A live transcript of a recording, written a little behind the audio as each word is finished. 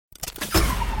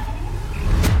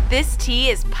This tea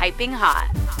is piping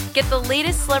hot. Get the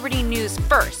latest celebrity news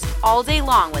first all day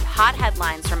long with hot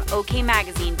headlines from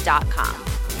okmagazine.com.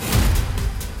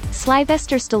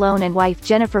 Sylvester Stallone and wife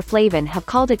Jennifer Flavin have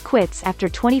called it quits after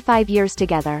 25 years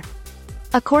together.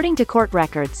 According to court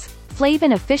records,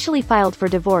 Flavin officially filed for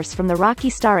divorce from the Rocky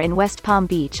star in West Palm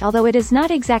Beach, although it is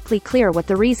not exactly clear what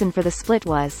the reason for the split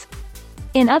was.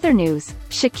 In other news,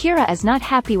 Shakira is not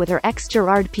happy with her ex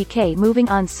Gerard Pique moving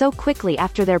on so quickly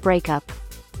after their breakup.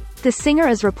 The singer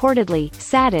is reportedly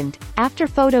saddened after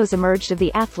photos emerged of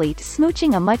the athlete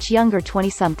smooching a much younger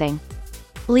 20-something.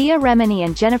 Leah Remini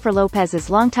and Jennifer Lopez's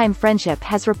longtime friendship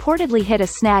has reportedly hit a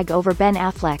snag over Ben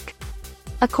Affleck.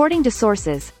 According to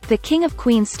sources, the King of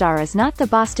Queens star is not the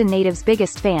Boston native's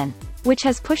biggest fan, which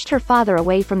has pushed her father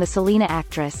away from the Selena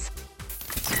actress.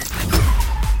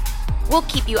 We'll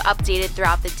keep you updated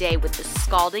throughout the day with the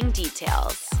scalding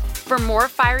details. For more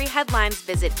fiery headlines,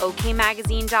 visit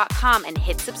okmagazine.com and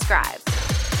hit subscribe.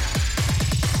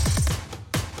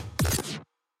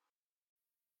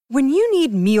 When you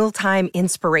need mealtime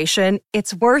inspiration,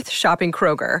 it's worth shopping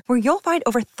Kroger, where you'll find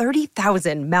over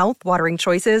 30,000 mouth-watering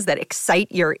choices that excite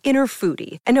your inner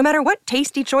foodie. And no matter what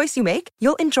tasty choice you make,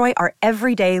 you'll enjoy our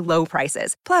everyday low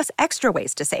prices, plus extra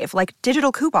ways to save, like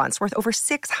digital coupons worth over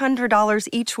 $600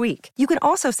 each week. You can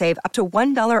also save up to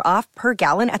 $1 off per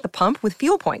gallon at the pump with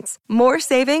fuel points. More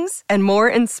savings and more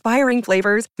inspiring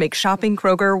flavors make shopping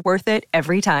Kroger worth it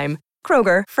every time.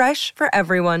 Kroger, fresh for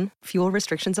everyone. Fuel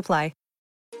restrictions apply.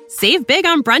 Save big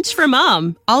on brunch for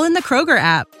mom, all in the Kroger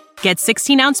app. Get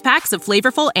 16-ounce packs of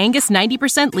flavorful Angus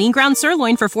 90% lean ground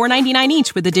sirloin for $4.99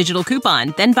 each with a digital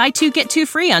coupon. Then buy 2, get 2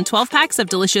 free on 12 packs of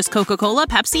delicious Coca-Cola,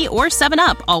 Pepsi, or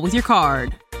 7-Up, all with your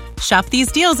card. Shop these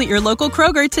deals at your local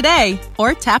Kroger today,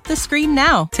 or tap the screen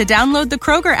now to download the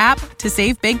Kroger app to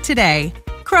save big today.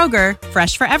 Kroger,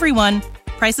 fresh for everyone.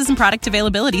 Prices and product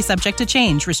availability subject to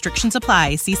change. Restrictions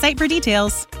apply. See site for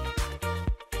details.